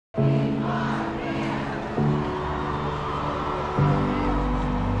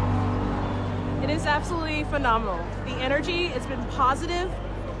is absolutely phenomenal. The energy, it's been positive.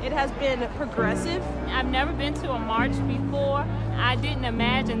 It has been progressive. I've never been to a march before. I didn't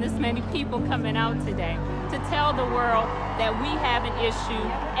imagine this many people coming out today to tell the world that we have an issue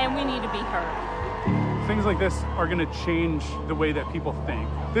and we need to be heard. Things like this are going to change the way that people think.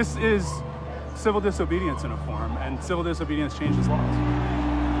 This is civil disobedience in a form, and civil disobedience changes laws.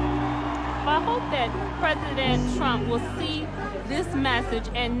 I hope that President Trump will see this message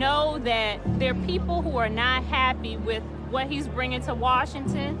and know that there are people who are not happy with what he's bringing to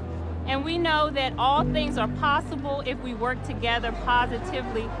Washington. And we know that all things are possible if we work together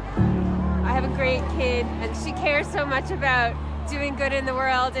positively. I have a great kid, and she cares so much about doing good in the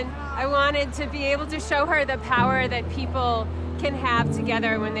world, and I wanted to be able to show her the power that people can have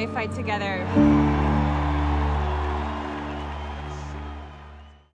together when they fight together.